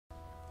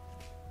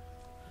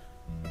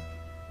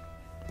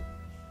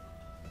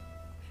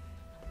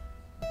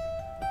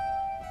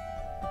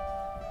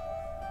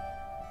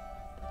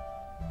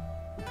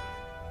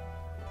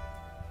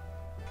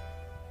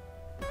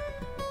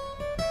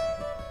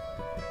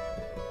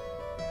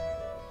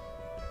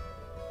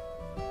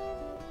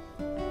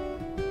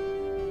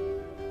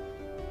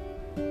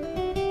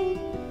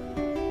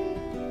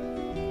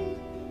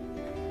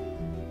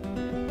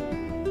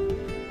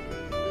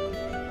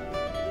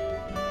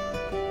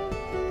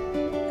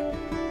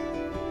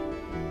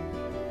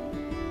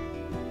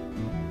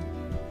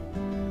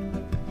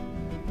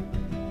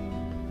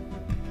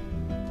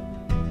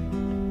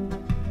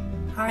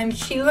I'm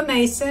Sheila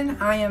Mason.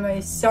 I am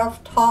a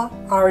self-taught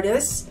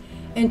artist,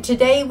 and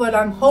today what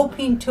I'm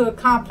hoping to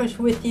accomplish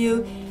with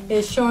you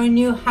is showing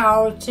you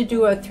how to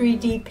do a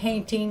 3D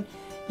painting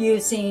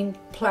using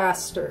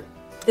plaster.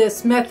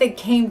 This method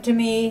came to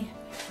me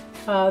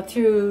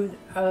through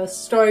a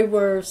story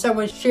where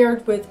someone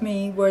shared with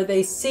me where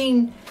they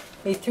seen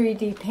a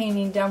 3D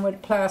painting done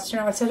with plaster,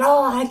 and I said,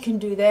 oh, I can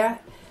do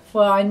that.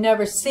 Well, I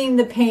never seen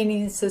the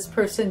paintings this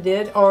person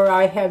did, or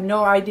I have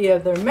no idea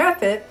of their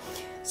method,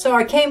 so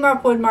I came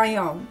up with my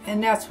own,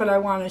 and that's what I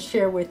want to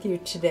share with you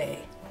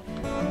today.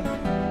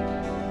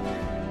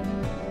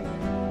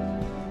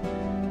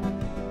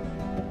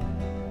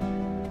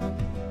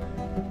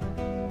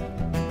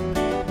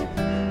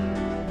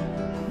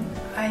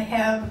 I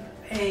have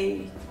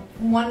a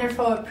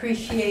wonderful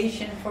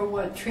appreciation for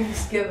what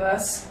trees give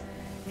us,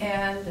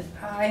 and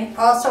I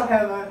also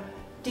have a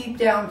deep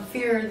down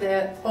fear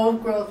that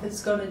old growth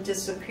is going to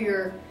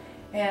disappear.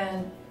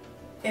 And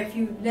if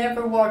you've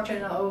never walked in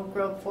an old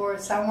growth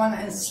forest, I want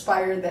to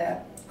inspire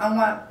that. I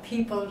want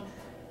people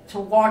to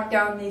walk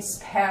down these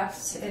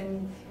paths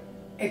and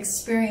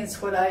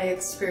experience what I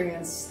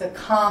experienced, the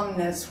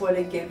calmness, what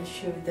it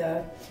gives you,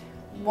 the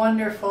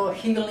wonderful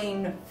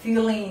healing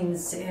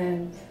feelings,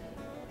 and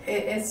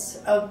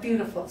it's a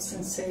beautiful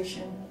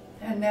sensation.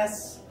 And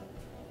that's,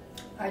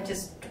 I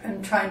just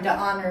am trying to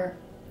honor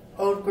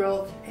old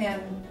growth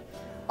and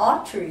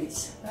all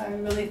trees. I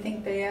really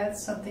think they add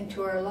something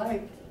to our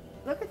life.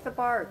 Look at the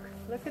bark.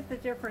 Look at the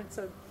difference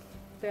of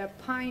that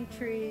pine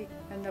tree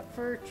and the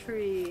fir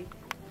tree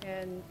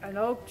and an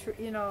oak tree.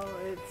 You know,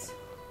 it's,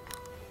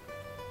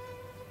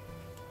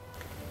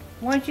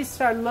 once you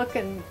start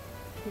looking,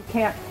 you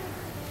can't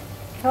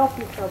help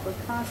yourself but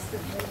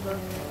constantly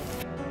looking.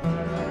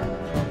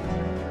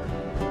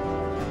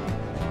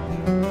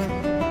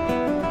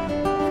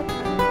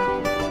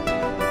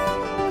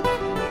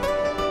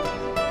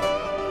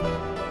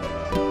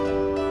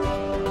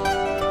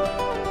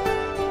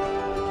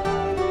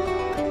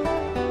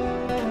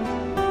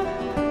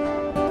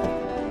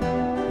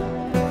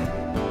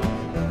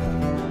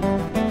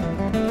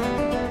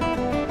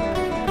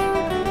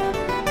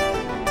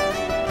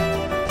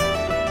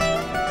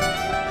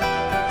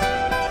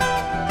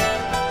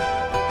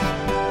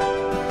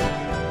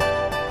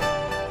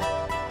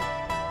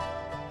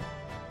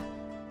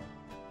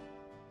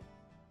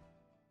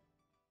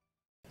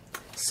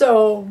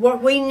 So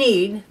what we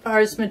need as far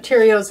as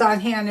materials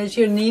on hand is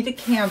you need a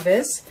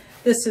canvas.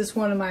 This is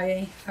one of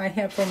I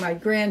have for my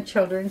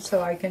grandchildren,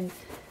 so I can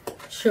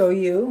show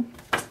you.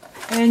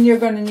 And you're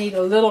going to need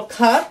a little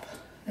cup,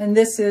 and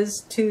this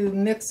is to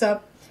mix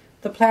up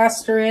the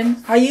plaster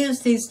in. I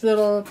use these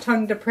little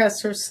tongue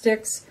depressor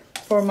sticks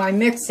for my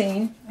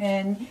mixing,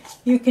 and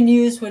you can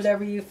use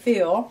whatever you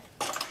feel.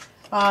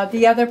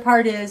 The other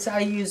part is I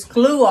use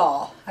glue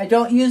all. I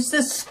don't use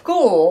this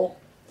school.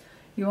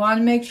 You want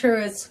to make sure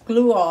it's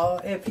glue all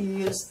if you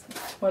use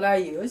what I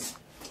use.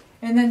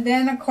 And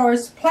then of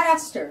course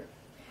plaster.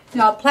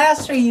 Now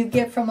plaster you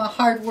get from a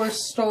hardware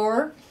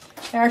store.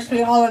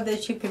 Actually all of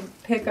this you can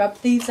pick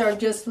up. These are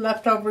just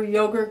leftover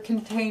yogurt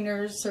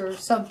containers or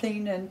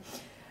something, and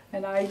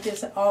I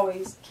just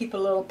always keep a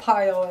little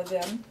pile of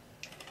them.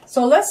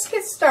 So let's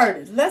get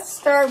started. Let's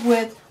start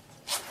with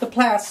the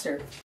plaster.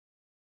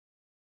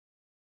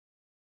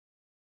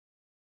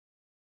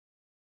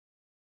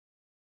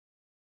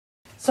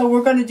 So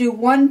we're going to do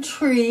one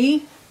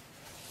tree,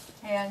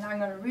 and I'm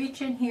going to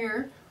reach in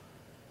here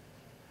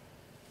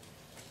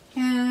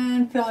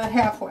and fill it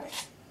halfway.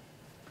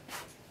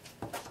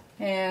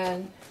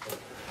 And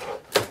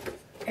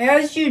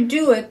as you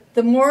do it,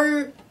 the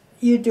more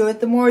you do it,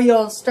 the more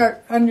you'll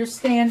start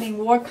understanding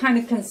what kind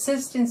of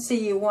consistency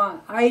you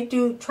want. I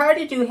try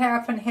to do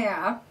half and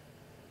half.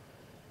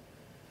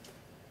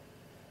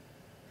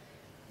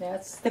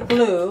 That's the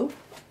glue.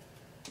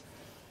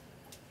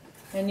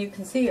 And you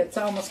can see it's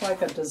almost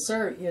like a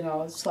dessert, you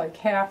know, it's like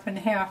half and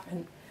half.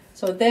 And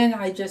so then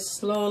I just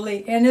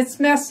slowly, and it's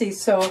messy,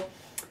 so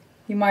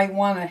you might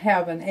want to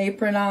have an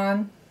apron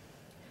on,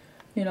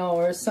 you know,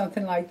 or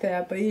something like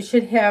that. But you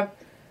should have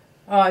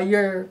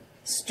your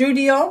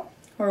studio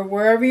or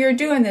wherever you're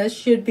doing this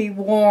should be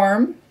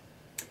warm,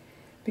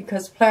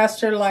 because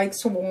plaster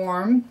likes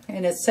warm,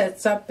 and it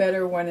sets up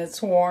better when it's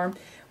warm.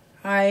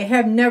 I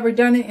have never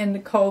done it in the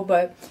cold,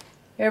 but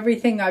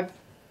everything I've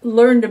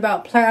learned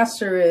about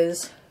plaster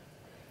is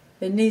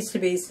it needs to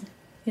be,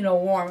 you know,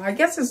 warm. I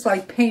guess it's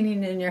like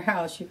painting in your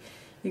house.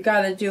 You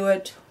got to do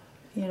it,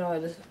 you know,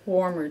 at a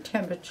warmer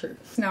temperature.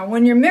 Now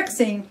when you're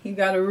mixing, you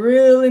got to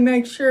really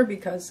make sure,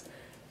 because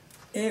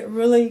it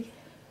really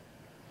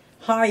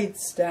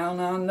hides down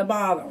on the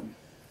bottom.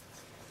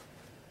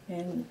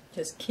 And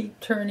just keep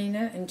turning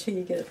it until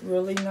you get it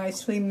really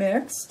nicely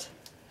mixed.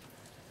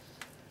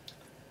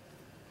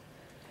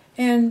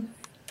 And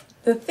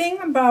the thing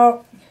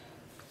about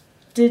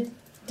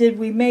did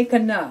we make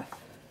enough?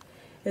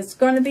 It's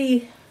going to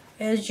be,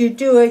 as you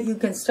do it, you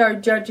can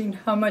start judging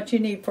how much you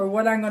need. For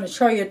what I'm going to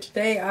show you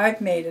today,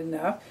 I've made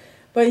enough.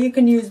 But you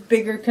can use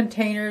bigger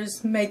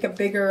containers, make a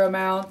bigger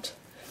amount.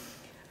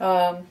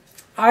 I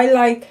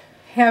like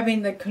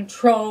having the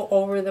control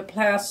over the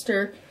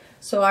plaster,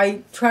 so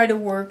I try to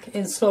work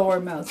in slower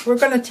amounts. We're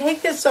going to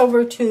take this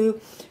over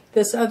to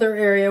this other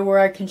area where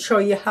I can show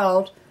you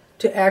how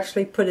to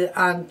actually put it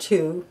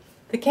onto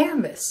the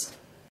canvas.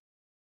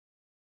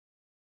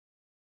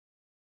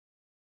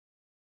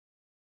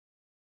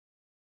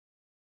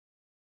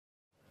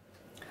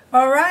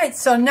 Alright,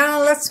 so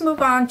now let's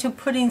move on to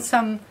putting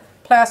some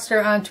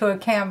plaster onto a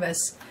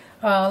canvas.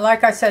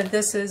 Like I said,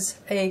 this is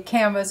a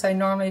canvas I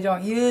normally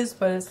don't use,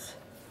 but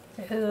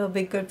it'll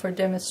be good for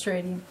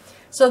demonstrating.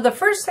 So the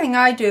first thing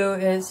I do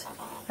is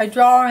I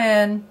draw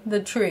in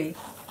the tree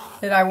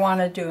that I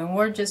want to do, and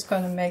we're just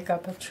going to make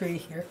up a tree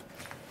here.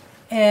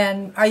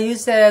 And I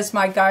use that as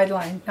my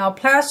guideline. Now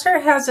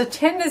plaster has a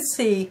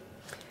tendency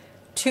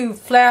to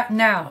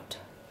flatten out.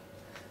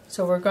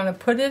 So we're going to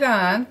put it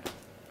on,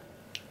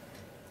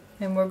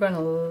 and we're going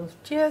to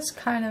just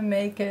kind of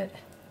make it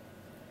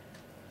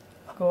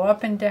go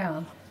up and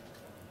down.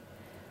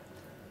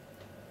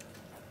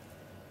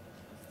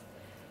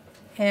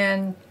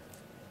 And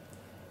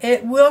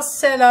it will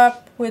set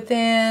up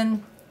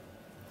within,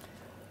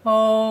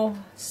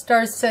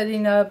 start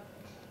setting up,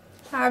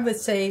 I would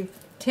say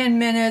 10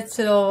 minutes.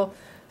 It'll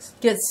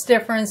get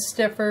stiffer and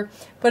stiffer,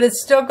 but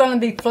it's still going to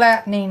be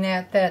flattening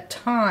at that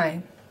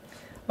time.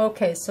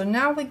 Okay, so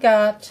now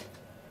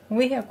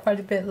we have quite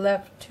a bit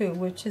left too,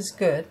 which is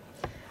good.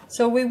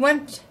 So we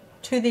went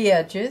to the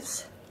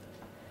edges.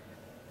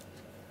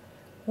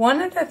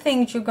 One of the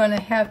things you're going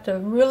to have to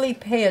really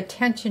pay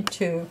attention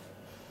to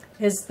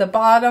is the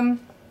bottom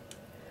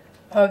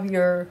of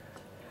your,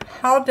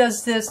 how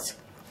does this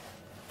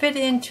fit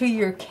into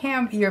your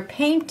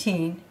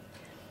painting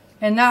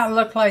and not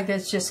look like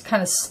it's just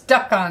kind of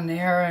stuck on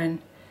there. And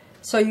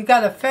so you got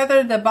to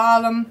feather the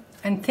bottom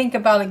and think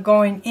about it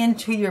going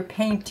into your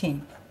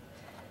painting.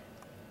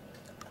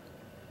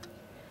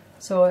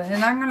 So,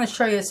 and I'm going to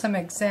show you some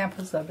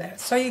examples of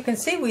that. So you can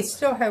see we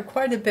still have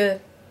quite a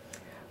bit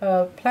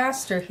of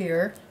plaster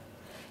here,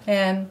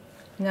 and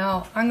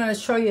now I'm going to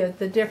show you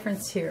the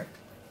difference here.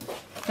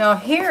 Now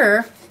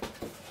here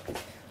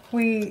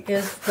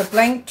is the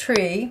blank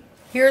tree.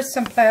 Here's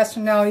some plaster.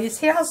 Now you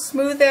see how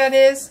smooth that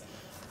is?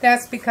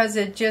 That's because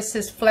it just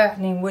is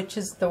flattening, which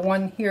is the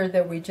one here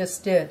that we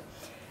just did.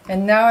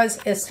 And now as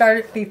it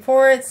started,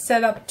 before it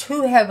set up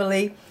too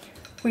heavily,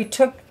 we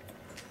took,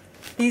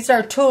 these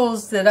are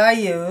tools that I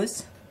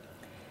use,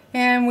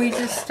 and we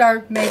just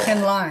start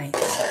making lines.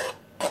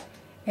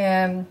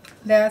 And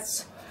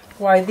that's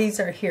why these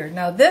are here.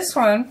 Now this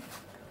one,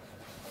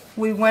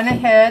 we went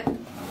ahead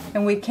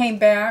and we came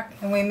back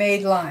and we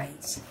made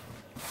lines.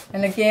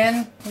 And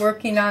again,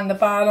 working on the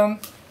bottom,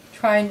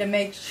 trying to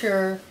make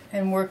sure,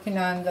 and working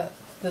on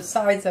the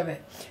sides of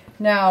it.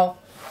 Now,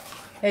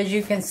 as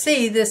you can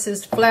see, this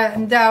is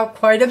flattened out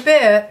quite a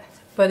bit,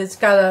 but it's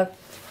got to,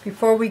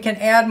 before we can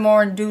add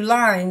more and do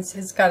lines,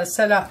 it's got to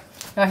set up.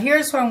 Now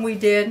here's one we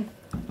did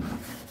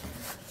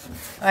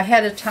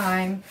ahead of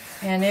time,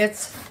 and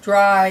it's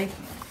dry,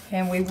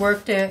 and we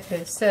worked it,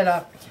 it's set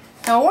up.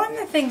 Now one of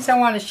the things I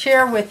want to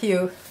share with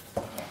you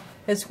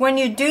is when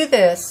you do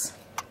this,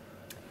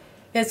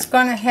 it's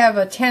going to have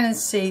a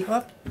tendency,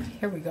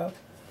 here we go.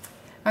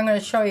 I'm going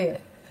to show you.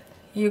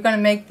 You're going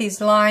to make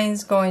these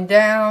lines going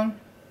down,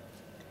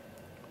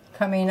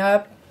 coming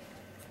up,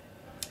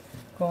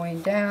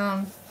 going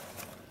down,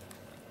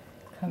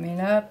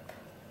 coming up.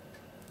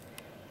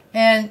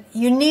 And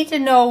you need to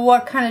know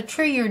what kind of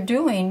tree you're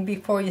doing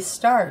before you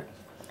start.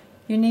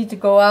 You need to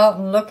go out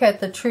and look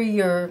at the tree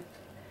you're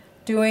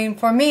doing.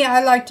 For me,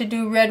 I like to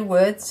do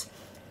redwoods,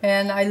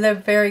 and I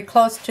live very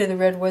close to the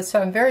redwoods,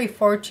 so I'm very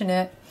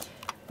fortunate.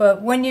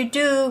 But when you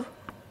do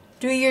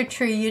your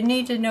tree, you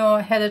need to know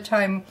ahead of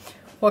time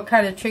what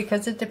kind of tree,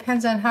 because it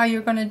depends on how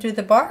you're going to do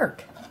the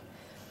bark.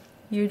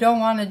 You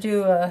don't want to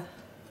do a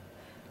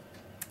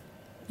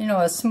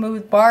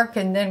smooth bark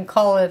and then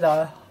call it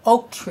a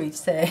oak tree,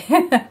 say.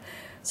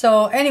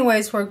 So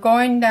anyways, we're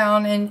going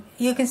down, and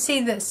you can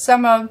see that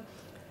some of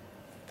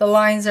the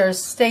lines are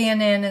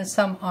staying in and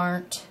some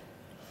aren't.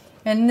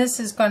 And this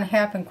is going to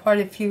happen quite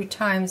a few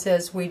times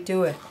as we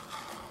do it.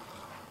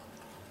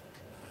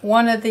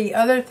 One of the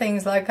other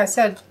things, like I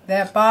said,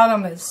 that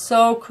bottom is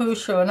so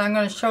crucial, and I'm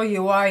going to show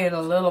you why in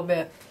a little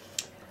bit.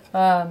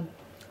 One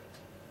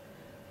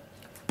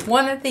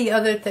of the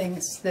other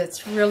things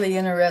that's really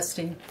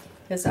interesting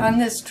is on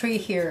this tree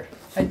here,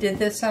 I did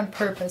this on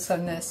purpose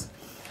on this,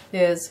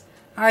 is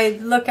I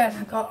look at it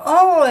and go,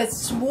 oh,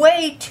 it's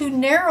way too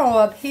narrow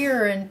up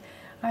here, and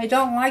I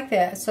don't like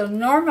that. So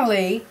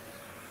normally,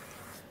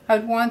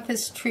 I'd want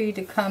this tree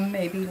to come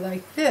maybe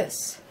like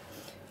this,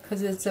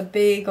 because it's a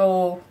big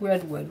old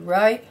redwood,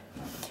 right?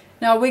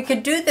 Now we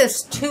could do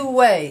this two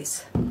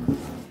ways.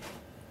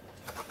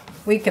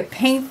 We could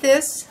paint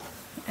this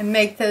and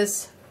make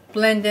this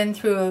blend in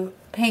through a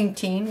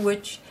painting,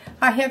 which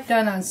I have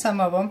done on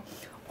some of them,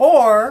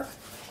 or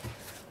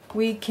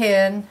we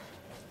can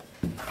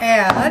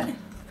add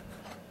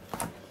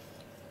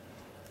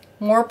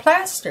more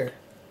plaster.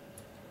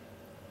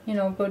 You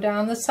know, go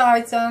down the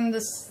sides on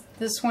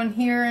this one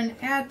here and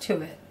add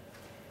to it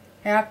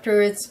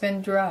after it's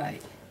been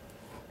dried.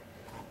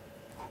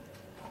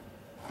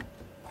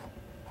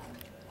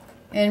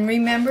 And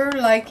remember,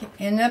 like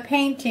in a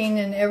painting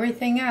and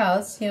everything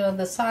else, you know,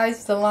 the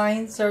sides, the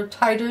lines are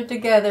tighter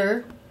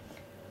together.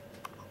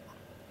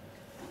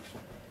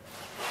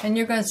 And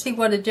you're going to see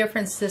what a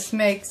difference this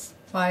makes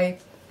by,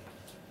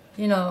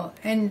 you know,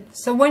 and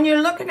so when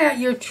you're looking at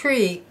your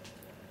tree,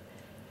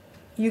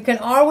 you can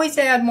always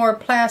add more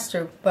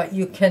plaster, but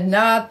you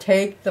cannot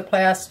take the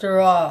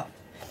plaster off.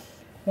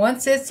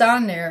 Once it's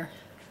on there,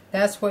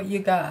 that's what you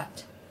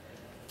got.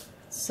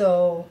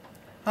 So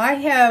I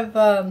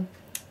have,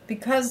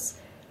 because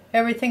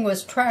everything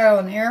was trial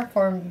and error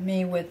for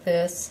me with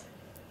this,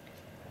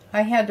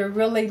 I had to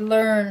really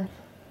learn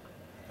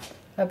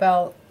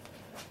about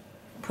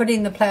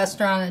putting the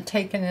plaster on and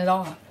taking it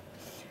off.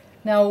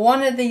 Now,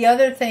 one of the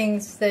other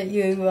things that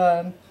you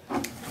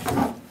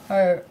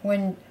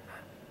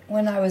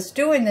when I was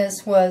doing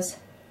this was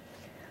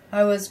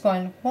I was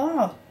going,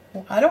 wow,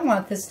 I don't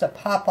want this to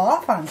pop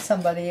off on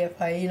somebody if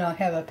I, you know,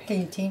 have a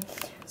painting.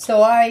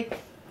 So I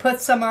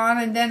put some on,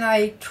 and then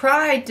I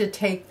tried to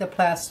take the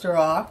plaster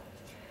off.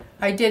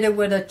 I did it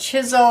with a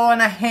chisel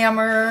and a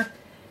hammer,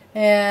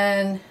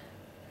 and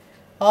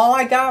all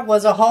I got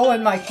was a hole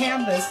in my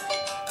canvas.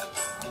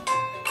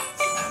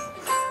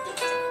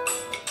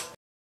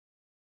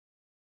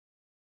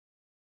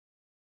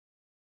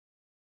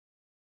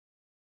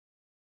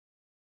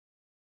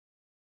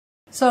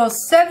 So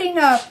setting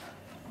up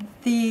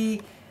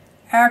the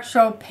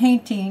actual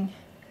painting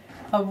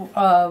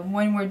of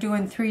when we're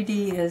doing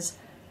 3D is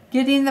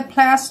getting the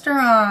plaster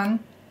on,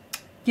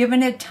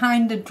 giving it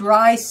time to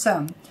dry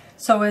some,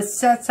 so it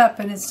sets up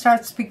and it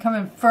starts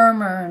becoming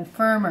firmer and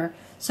firmer,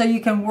 so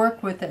you can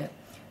work with it.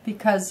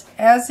 Because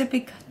as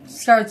it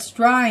starts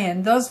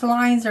drying, those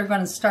lines are going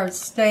to start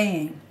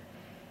staying,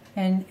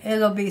 and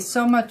it'll be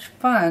so much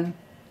fun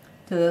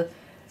to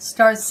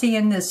start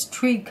seeing this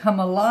tree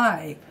come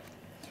alive.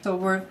 So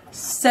we're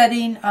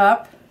setting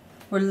up,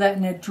 we're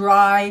letting it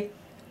dry,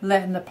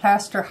 letting the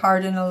plaster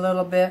harden a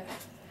little bit.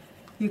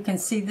 You can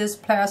see this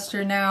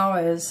plaster now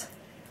is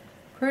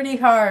pretty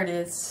hard.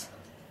 It's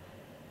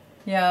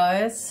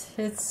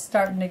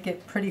starting to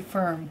get pretty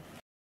firm.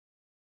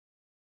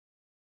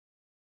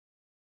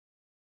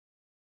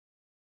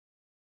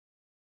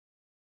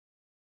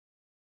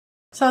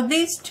 So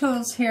these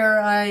tools here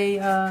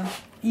I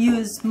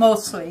use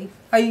mostly.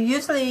 I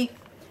usually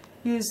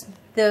use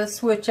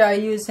this, which I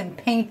use in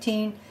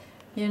painting,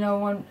 you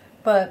know,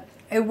 but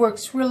it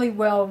works really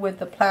well with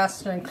the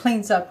plaster and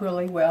cleans up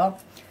really well.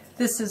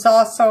 This is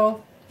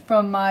also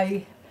from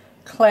my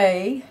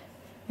clay,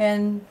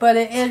 but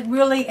it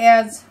really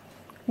adds,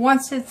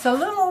 once it's a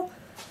little,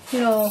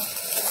 you know,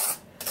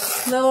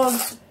 little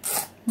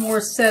more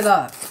set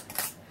up,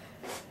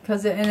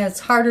 and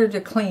it's harder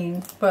to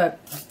clean, but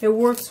it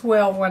works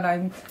well when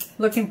I'm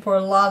looking for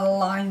a lot of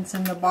lines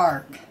in the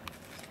bark.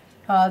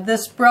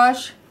 This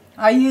brush,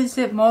 I use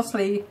it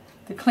mostly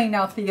to clean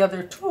out the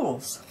other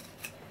tools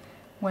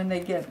when they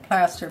get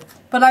plastered.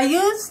 But I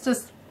use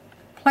just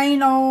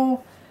plain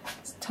old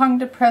tongue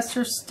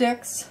depressor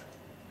sticks,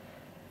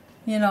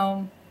 you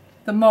know,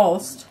 the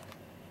most.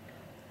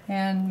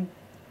 And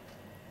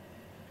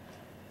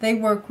they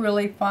work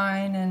really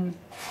fine,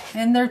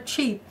 and they're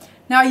cheap.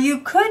 Now you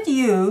could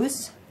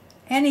use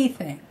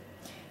anything.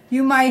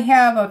 You might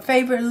have a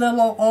favorite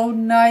little old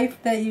knife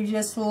that you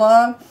just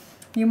love.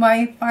 You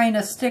might find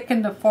a stick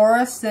in the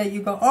forest that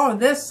you go, oh,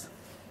 this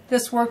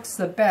works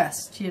the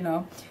best, you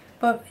know.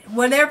 But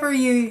whatever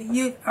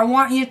I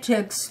want you to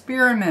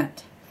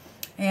experiment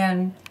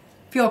and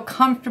feel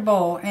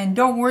comfortable, and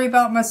don't worry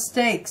about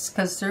mistakes,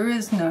 because there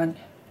is none.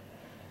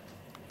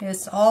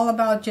 It's all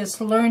about just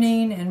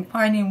learning and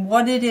finding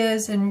what it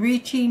is and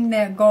reaching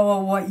that goal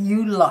of what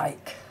you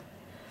like.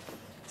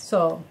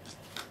 So,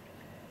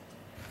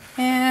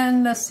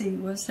 and let's see,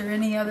 was there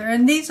any other?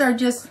 And these are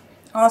just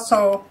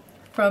also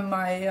from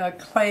my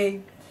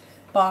clay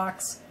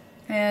box,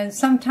 and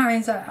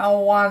sometimes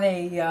I'll want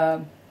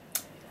a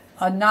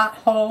knot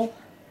hole,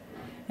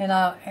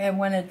 and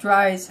when it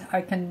dries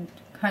I can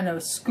kind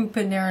of scoop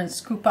in there and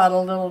scoop out a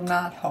little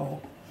knot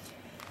hole.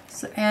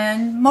 So,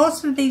 and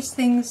most of these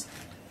things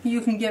you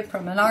can get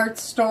from an art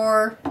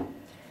store.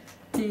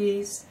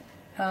 These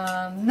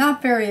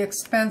not very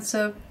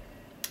expensive.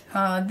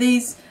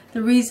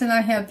 The reason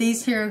I have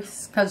these here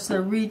is because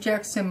they're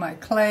rejects in my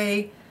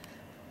clay.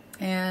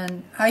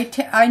 And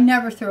I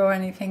never throw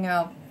anything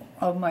out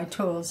of my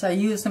tools. I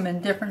use them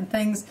in different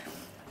things.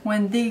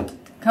 When they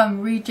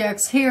come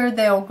rejects here,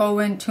 they'll go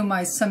into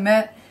my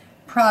cement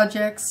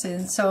projects,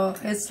 and so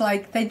it's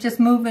like they just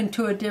move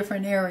into a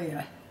different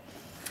area.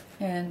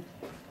 And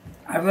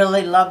I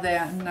really love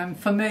that, and I'm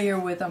familiar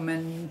with them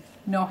and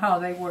know how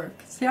they work.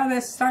 See how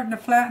they're starting to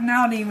flatten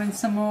out even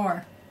some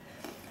more.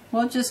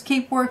 We'll just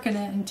keep working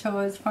it until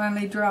it's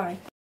finally dry.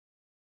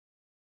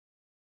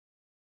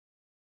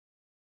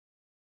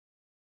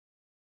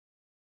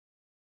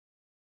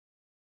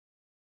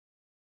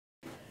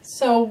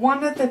 So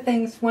one of the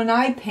things when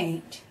I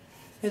paint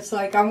is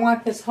like I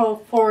want this whole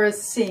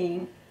forest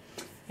scene,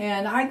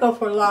 and I go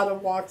for a lot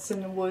of walks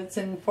in the woods,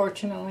 and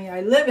fortunately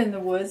I live in the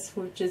woods,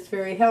 which is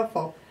very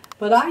helpful.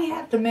 But I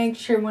have to make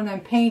sure when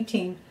I'm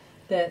painting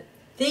that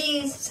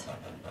these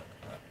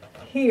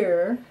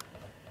here,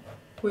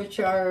 which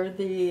are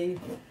the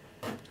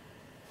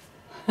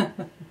I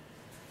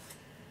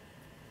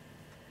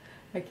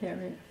can't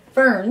read.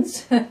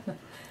 Ferns.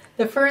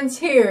 The ferns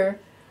here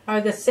are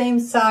the same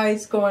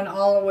size going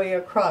all the way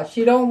across.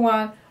 You don't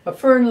want a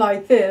fern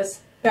like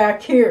this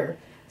back here.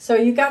 So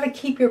you got to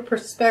keep your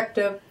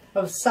perspective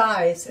of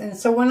size. And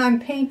so when I'm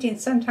painting,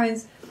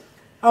 sometimes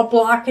I'll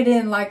block it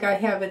in like I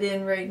have it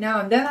in right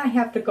now. And then I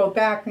have to go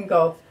back and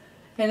go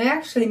and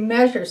actually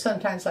measure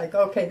sometimes, like,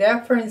 okay,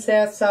 that fern's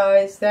that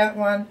size, that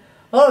one,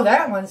 oh,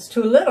 that one's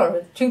too little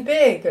or too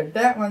big, or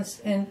that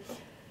one's, and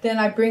then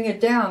I bring it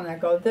down and I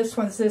go, this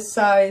one's this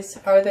size,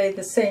 are they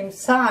the same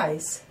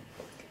size?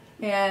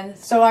 And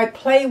so I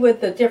play with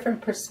the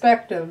different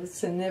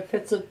perspectives, and if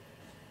it's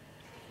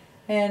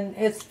and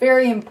it's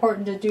very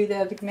important to do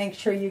that to make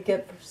sure you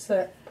get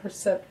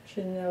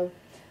perception of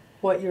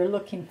what you're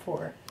looking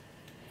for.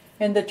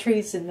 And the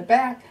trees in the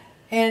back.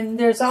 And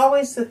there's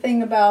always the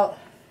thing about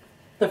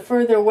the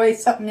further away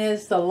something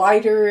is, the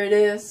lighter it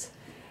is.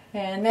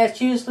 And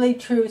that's usually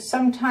true.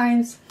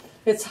 Sometimes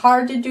it's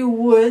hard to do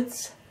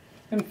woods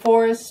and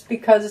forests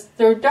because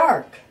they're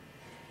dark.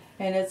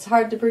 And it's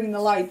hard to bring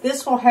the light.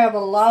 This will have a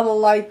lot of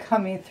light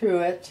coming through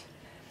it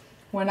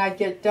when I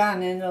get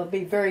done. And it'll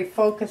be very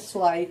focused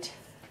light.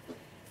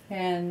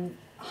 And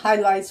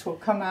highlights will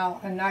come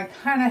out. And I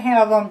kind of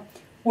have them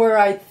where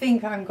I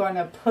think I'm going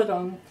to put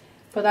them.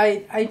 But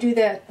I do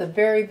that at the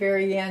very,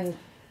 very end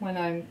when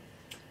I'm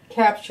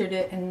captured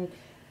it. And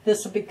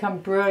this will become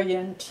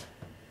brilliant.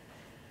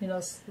 You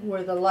know,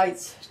 where the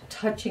light's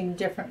touching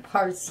different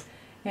parts.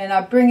 And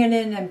I bring it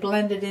in and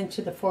blend it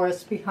into the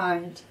forest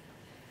behind.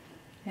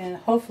 And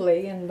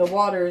hopefully, and the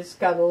water's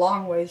got a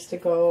long ways to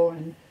go.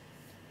 And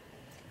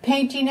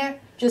painting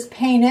it, just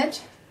paint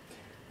it.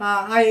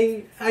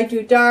 I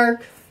do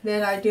dark,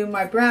 then I do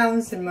my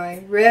browns and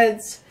my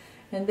reds.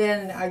 And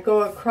then I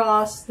go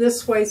across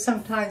this way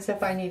sometimes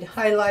if I need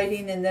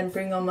highlighting, and then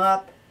bring them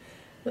up.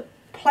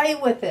 Play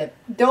with it.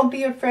 Don't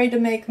be afraid to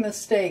make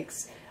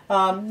mistakes.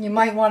 You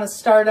might want to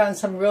start on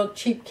some real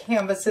cheap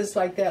canvases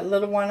like that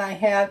little one I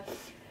had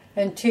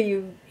until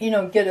you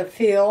get a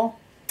feel.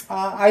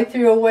 I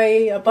threw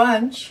away a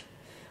bunch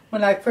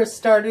when I first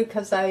started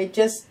because I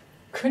just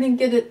couldn't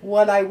get it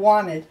what I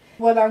wanted.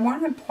 What I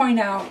want to point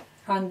out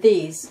on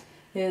these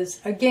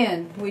is,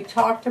 again, we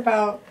talked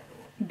about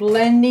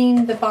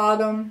blending the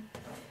bottom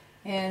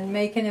and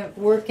making it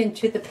work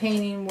into the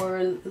painting where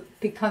it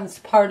becomes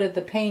part of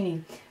the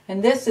painting.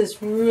 And this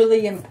is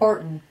really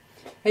important.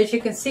 As you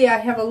can see, I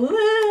have a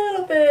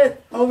little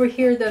bit over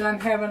here that I'm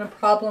having a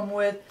problem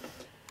with.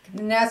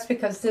 And that's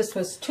because this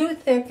was too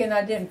thick and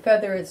I didn't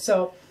feather it.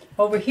 So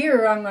over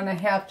here, I'm going to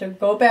have to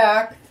go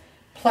back,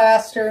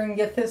 plaster, and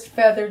get this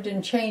feathered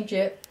and change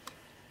it.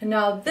 And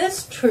now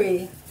this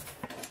tree,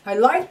 I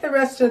like the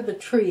rest of the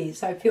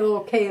trees. I feel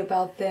okay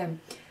about them.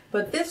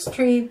 But this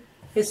tree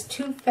is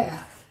too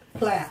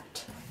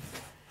flat.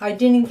 I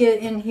didn't get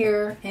in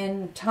here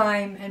in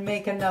time and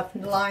make enough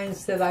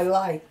lines that I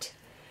liked.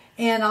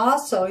 And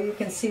also, you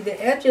can see the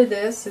edge of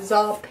this is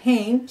all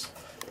paint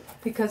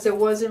because it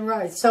wasn't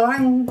right. So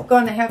I'm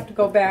going to have to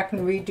go back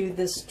and redo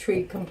this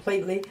tree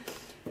completely.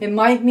 It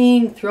might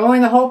mean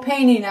throwing the whole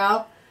painting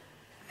out,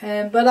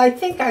 but I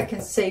think I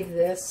can save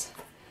this.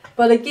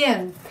 But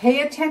again,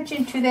 pay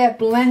attention to that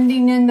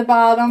blending in the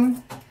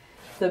bottom.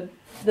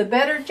 The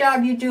better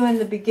job you do in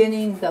the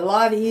beginning, the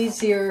lot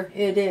easier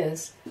it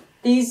is.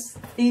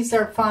 These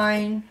are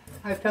fine.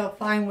 I felt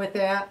fine with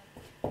that.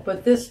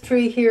 But this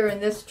tree here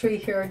and this tree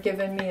here are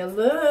giving me a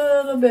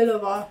little bit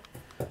of a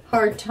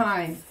hard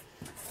time.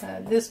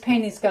 This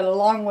painting's got a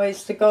long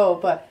ways to go.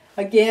 But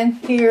again,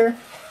 here,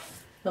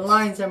 the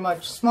lines are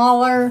much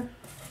smaller.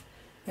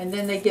 And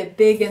then they get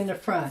big in the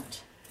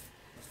front.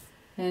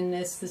 And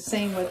it's the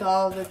same with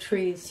all the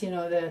trees.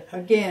 That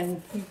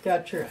again, you've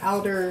got your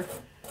outer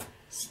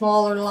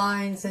smaller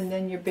lines and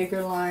then your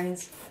bigger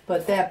lines.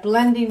 But that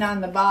blending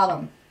on the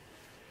bottom.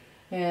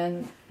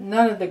 And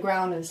none of the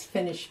ground is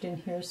finished in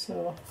here,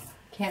 so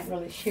I can't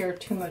really share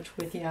too much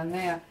with you on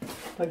that.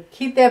 But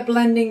keep that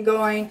blending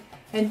going.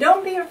 And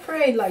don't be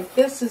afraid, like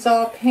this is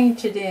all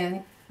painted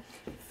in.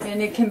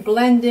 And it can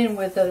blend in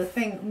with the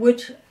thing,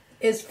 which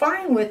is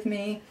fine with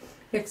me,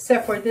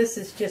 except for this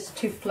is just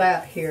too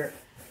flat here.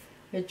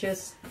 It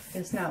just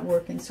is not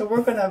working. So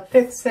we're going to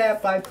fix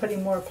that by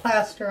putting more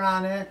plaster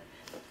on it.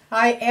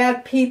 I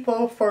add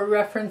people for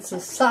reference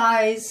of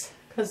size,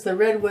 because the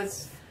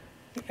redwoods,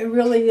 it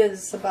really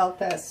is about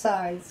that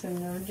size, and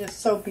they're just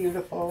so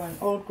beautiful. And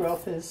old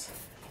growth is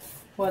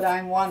what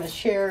I want to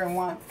share and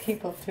want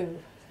people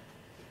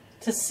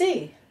to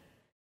see.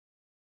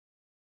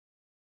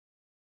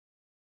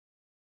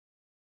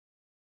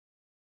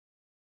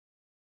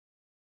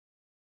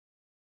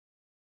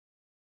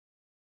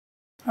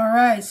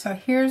 Alright, so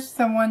here's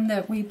the one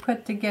that we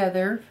put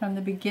together from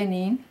the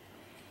beginning.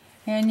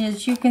 And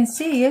as you can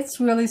see, it's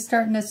really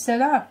starting to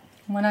set up.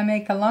 When I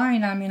make a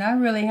line, I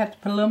really have to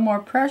put a little more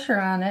pressure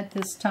on it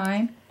this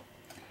time.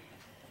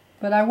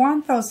 But I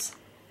want those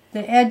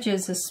the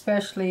edges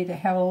especially, to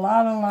have a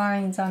lot of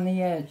lines on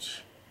the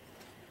edge.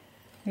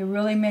 It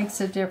really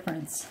makes a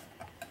difference.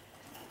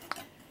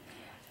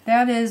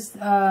 That is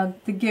to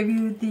give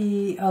you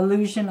the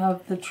illusion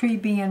of the tree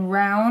being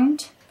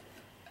round.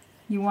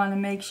 You want to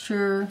make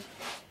sure,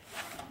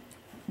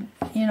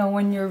 you know,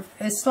 when you're,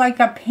 it's like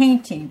a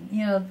painting,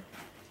 you know,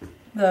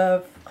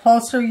 the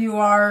closer you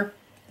are,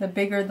 the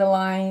bigger the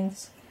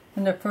lines,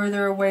 and the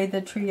further away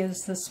the tree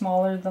is, the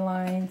smaller the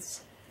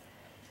lines.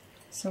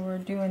 So we're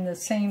doing the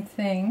same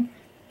thing.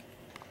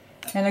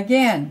 And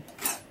again,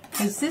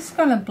 is this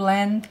going to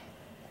blend?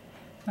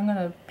 I'm going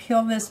to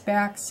peel this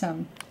back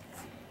some,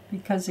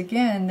 because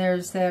again,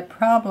 there's that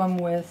problem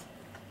with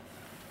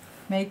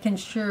making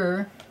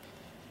sure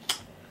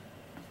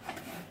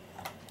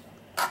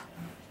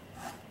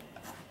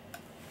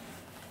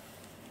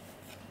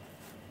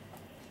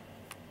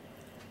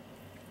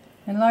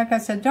and like I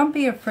said, don't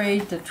be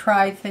afraid to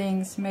try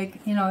things. Make,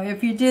 you know,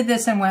 if you did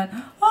this and went,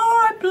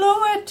 oh, I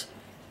blew it.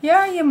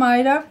 Yeah, you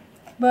might have.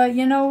 But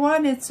you know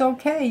what? It's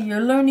okay.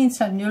 You're learning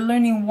something. You're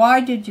learning why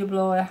did you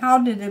blow it? How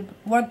did it,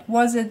 what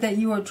was it that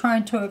you were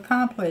trying to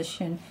accomplish?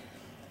 And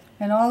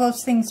all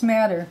those things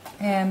matter.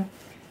 And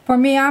for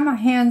me, I'm a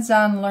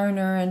hands-on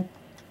learner, and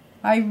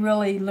I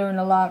really learn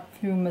a lot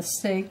through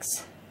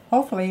mistakes.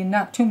 Hopefully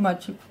not too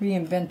much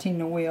reinventing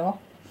the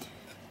wheel.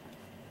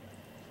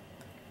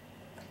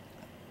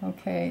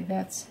 Okay,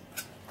 that's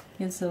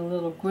gives it a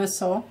little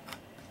gristle.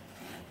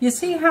 You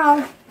see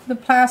how the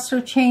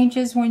plaster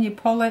changes when you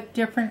pull it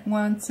different?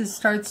 Once it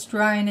starts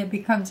drying, it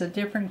becomes a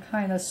different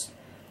kind of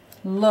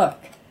look.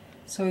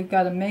 So you've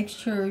got to make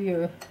sure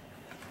you're...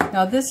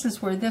 Now this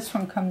is where this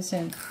one comes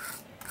in.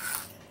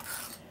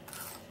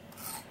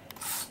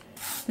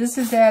 This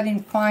is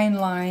adding fine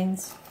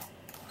lines,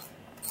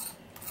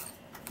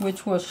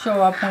 which will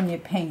show up when you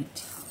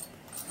paint.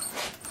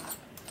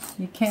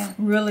 You can't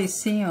really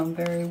see them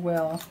very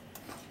well,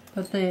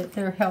 but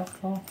they're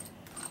helpful.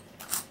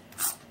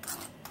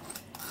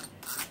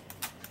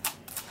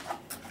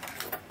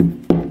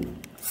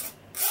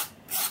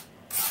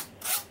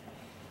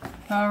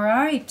 All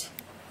right,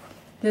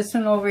 this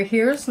one over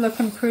here is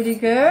looking pretty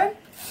good.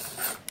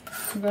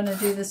 I'm going to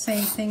do the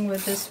same thing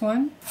with this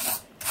one.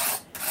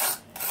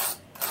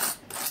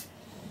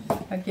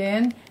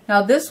 Again,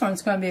 now this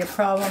one's going to be a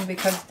problem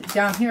because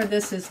down here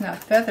this is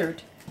not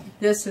feathered.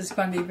 This is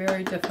going to be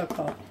very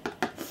difficult.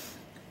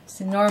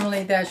 So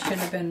normally that should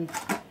have been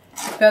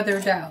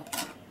feathered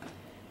out,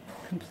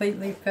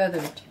 completely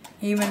feathered.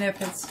 Even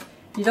if it's,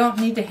 you don't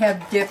need to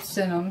have dips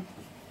in them.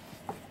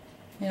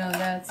 You know,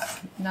 that's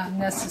not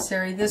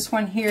necessary. This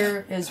one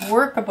here is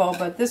workable,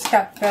 but this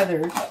got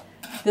feathered.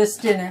 This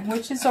didn't,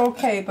 which is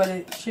okay, but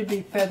it should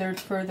be feathered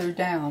further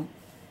down.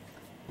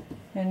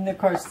 And of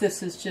course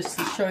this is just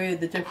to show you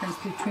the difference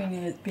between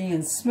it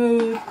being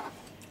smooth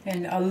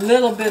and a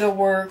little bit of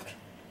work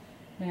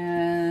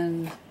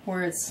and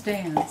where it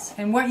stands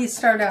and what you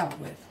start out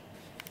with.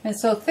 And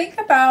so think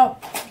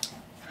about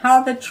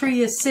how the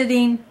tree is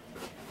sitting,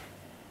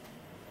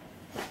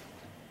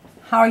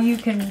 how you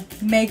can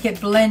make it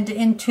blend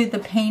into the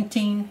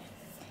painting.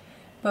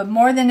 But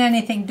more than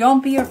anything,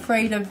 don't be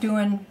afraid of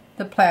doing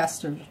the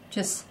plaster.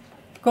 Just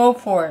go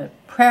for it.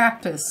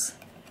 Practice.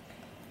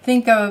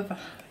 Think of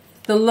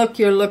the look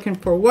you're looking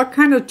for. What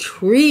kind of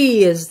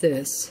tree is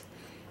this?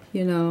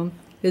 You know,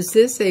 is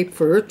this a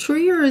fir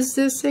tree or is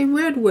this a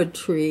redwood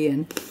tree?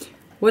 And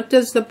what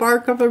does the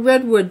bark of a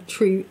redwood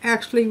tree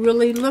actually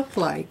really look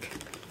like?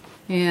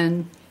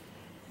 And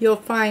you'll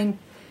find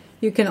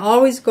you can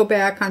always go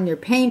back on your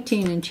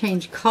painting and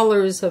change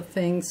colors of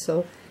things,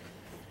 so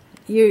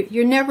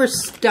you're never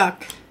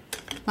stuck.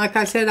 Like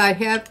I said, I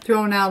have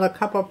thrown out a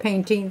couple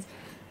paintings,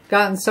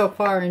 gotten so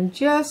far, and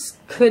just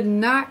could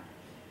not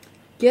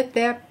get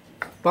that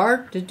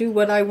bark to do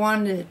what I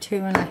wanted it to,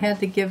 and I had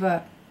to give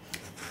up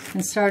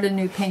and start a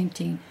new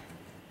painting.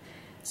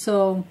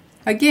 So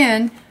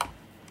again,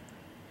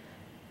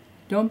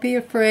 don't be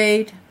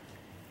afraid.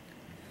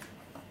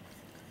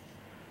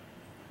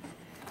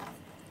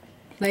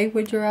 Play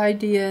with your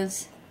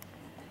ideas.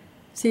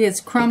 See,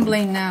 it's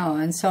crumbling now,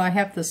 and so I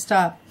have to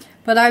stop.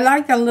 But I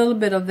like a little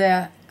bit of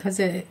that, because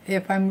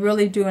if I'm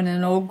really doing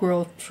an old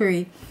growth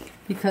tree,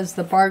 because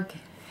the bark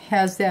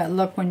has that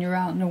look when you're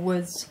out in the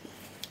woods,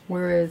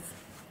 where it's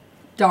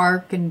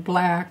dark and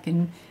black,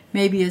 and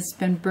maybe it's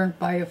been burnt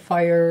by a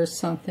fire or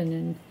something,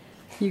 and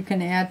you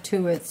can add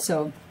to it.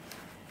 So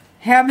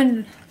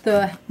having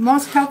the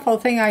most helpful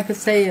thing I could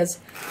say is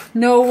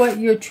know what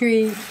your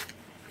tree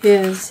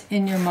is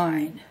in your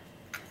mind.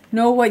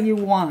 Know what you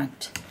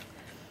want,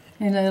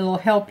 and it'll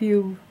help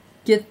you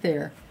get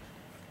there.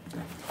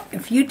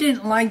 If you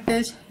didn't like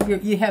this,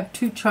 you have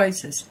two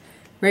choices.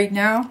 Right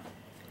now,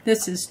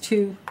 this is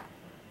too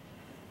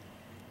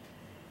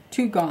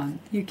gone.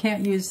 You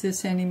can't use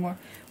this anymore.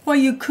 Well,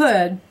 you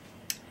could,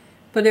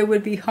 but it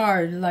would be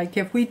hard. Like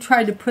if we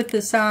tried to put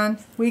this on,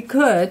 we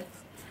could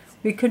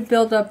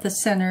build up the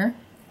center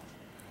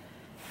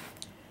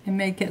and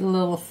make it a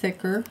little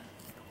thicker.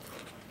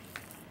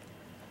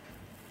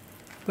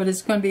 But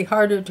it's going to be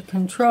harder to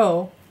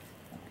control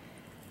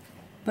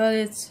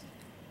but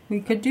we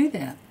could do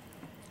that.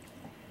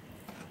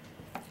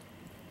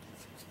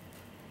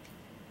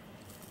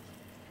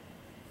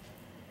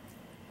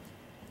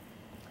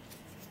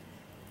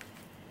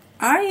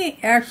 I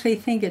actually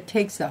think it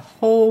takes a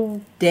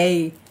whole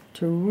day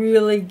to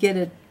really get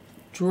it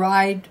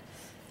dried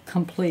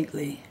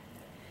completely.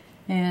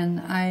 And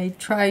I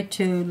try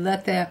to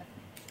let that,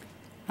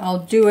 I'll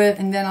do it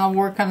and then I'll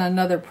work on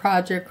another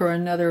project or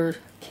another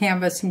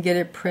canvas and get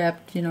it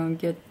prepped, you know, and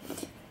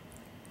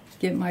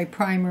get my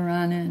primer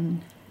on it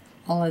and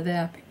all of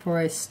that before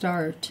I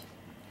start.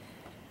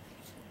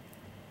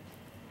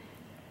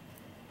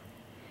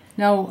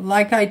 Now,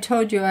 like I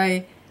told you,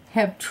 I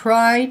have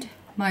tried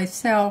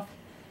myself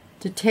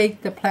to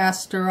take the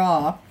plaster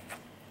off,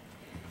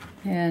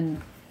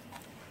 and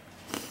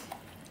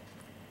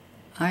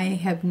I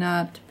have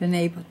not been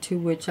able to,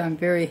 which I'm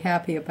very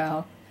happy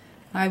about.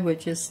 I would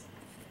just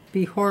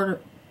be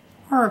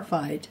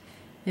horrified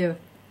if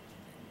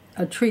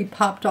a tree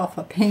popped off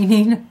a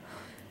painting.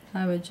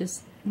 I would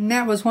just, and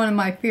that was one of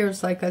my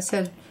fears, like I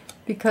said,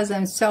 because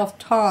I'm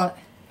self-taught.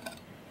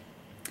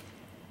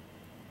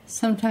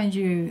 Sometimes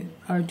you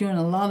are doing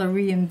a lot of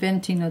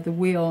reinventing of the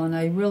wheel, and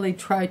I really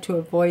try to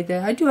avoid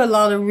that. I do a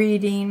lot of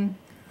reading,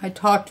 I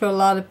talk to a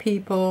lot of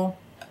people,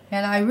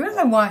 and I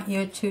really want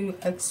you to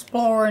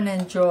explore and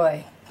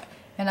enjoy.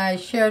 And I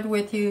shared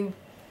with you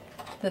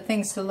the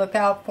things to look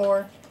out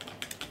for,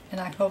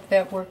 and I hope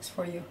that works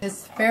for you.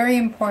 It's very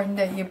important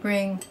that you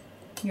bring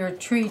your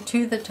tree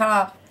to the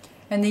top,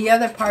 and the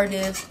other part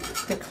is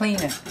to clean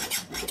it.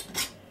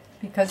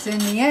 Because in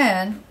the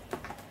end,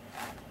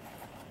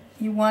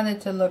 you want it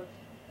to look,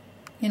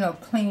 you know,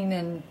 clean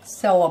and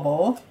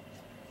sellable.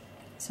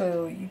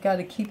 So you got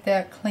to keep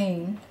that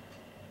clean.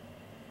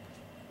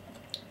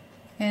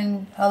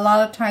 And a lot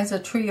of times a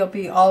tree will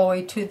be all the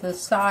way to the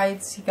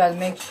sides. You got to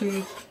make sure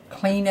you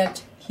clean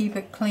it, keep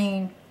it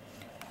clean.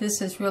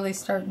 This is really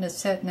starting to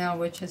set now,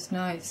 which is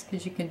nice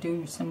because you can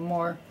do some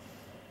more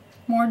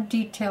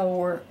detail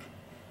work.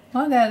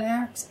 Well,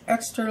 that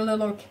extra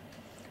little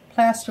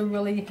plaster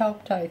really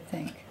helped, I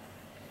think.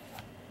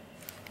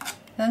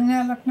 Doesn't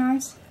that look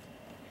nice?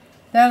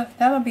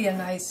 That'll be a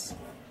nice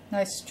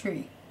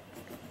tree.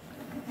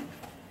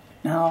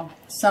 Now,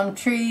 some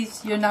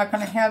trees, you're not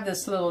going to have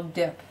this little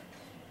dip.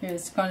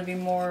 It's going to be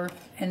more,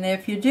 and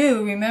if you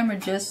do, remember,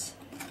 just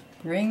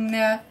bring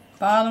that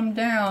bottom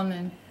down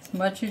and as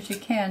much as you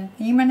can.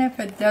 Even if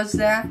it does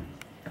that,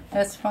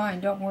 that's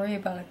fine. Don't worry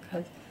about it,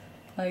 because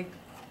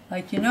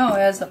like you know,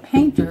 as a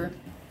painter,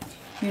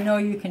 you know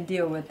you can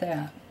deal with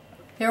that.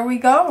 There we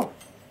go.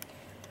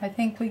 I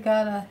think we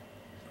got a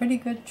pretty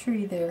good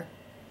tree there.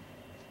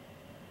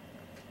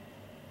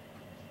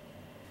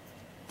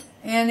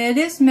 And it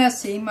is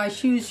messy. My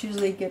shoes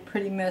usually get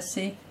pretty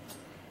messy.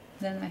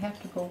 Then I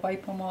have to go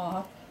wipe them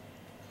off.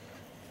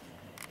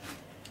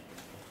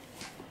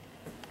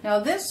 Now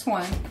this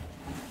one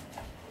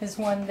is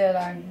one that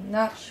I'm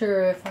not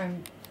sure if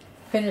I'm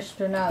finished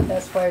or not.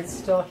 That's why it's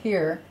still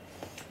here.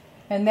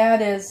 And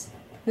that is,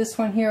 this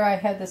one here I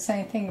had the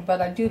same thing,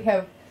 but I do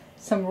have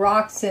some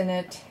rocks in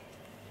it.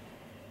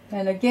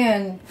 And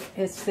again,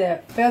 it's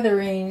that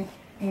feathering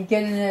and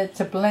getting it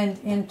to blend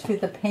into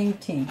the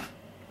painting.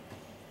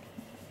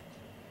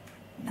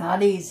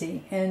 Not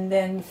easy. And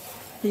then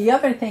the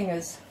other thing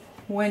is,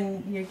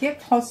 when you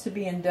get close to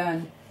being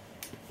done,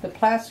 the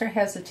plaster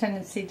has a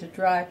tendency to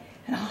dry,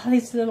 and all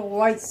these little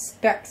white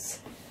specks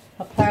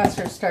of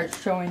plaster start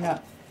showing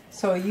up.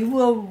 So you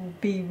will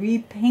be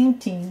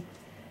repainting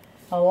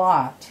a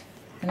lot.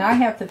 And I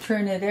have to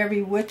turn it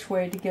every which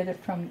way to get it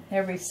from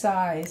every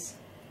size.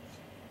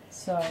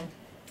 So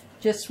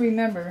just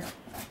remember,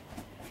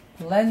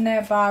 blend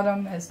that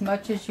bottom as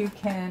much as you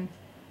can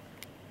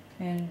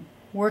and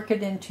work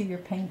it into your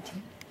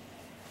painting.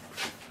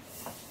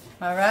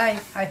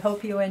 Alright, I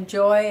hope you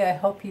enjoy, I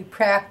hope you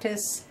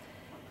practice,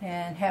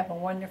 and have a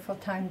wonderful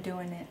time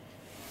doing it.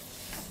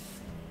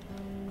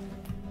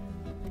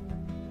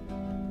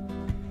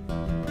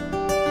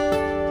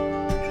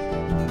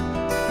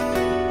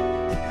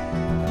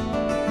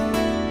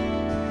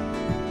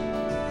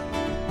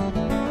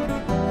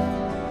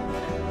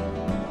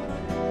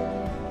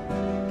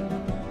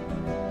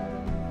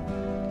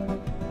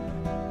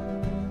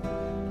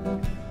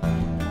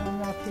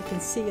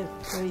 See it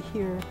right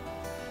here.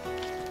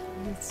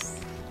 It's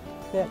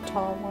that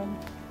tall one.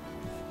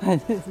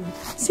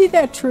 See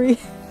that tree?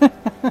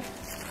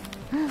 That's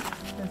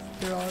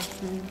their all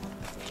tree.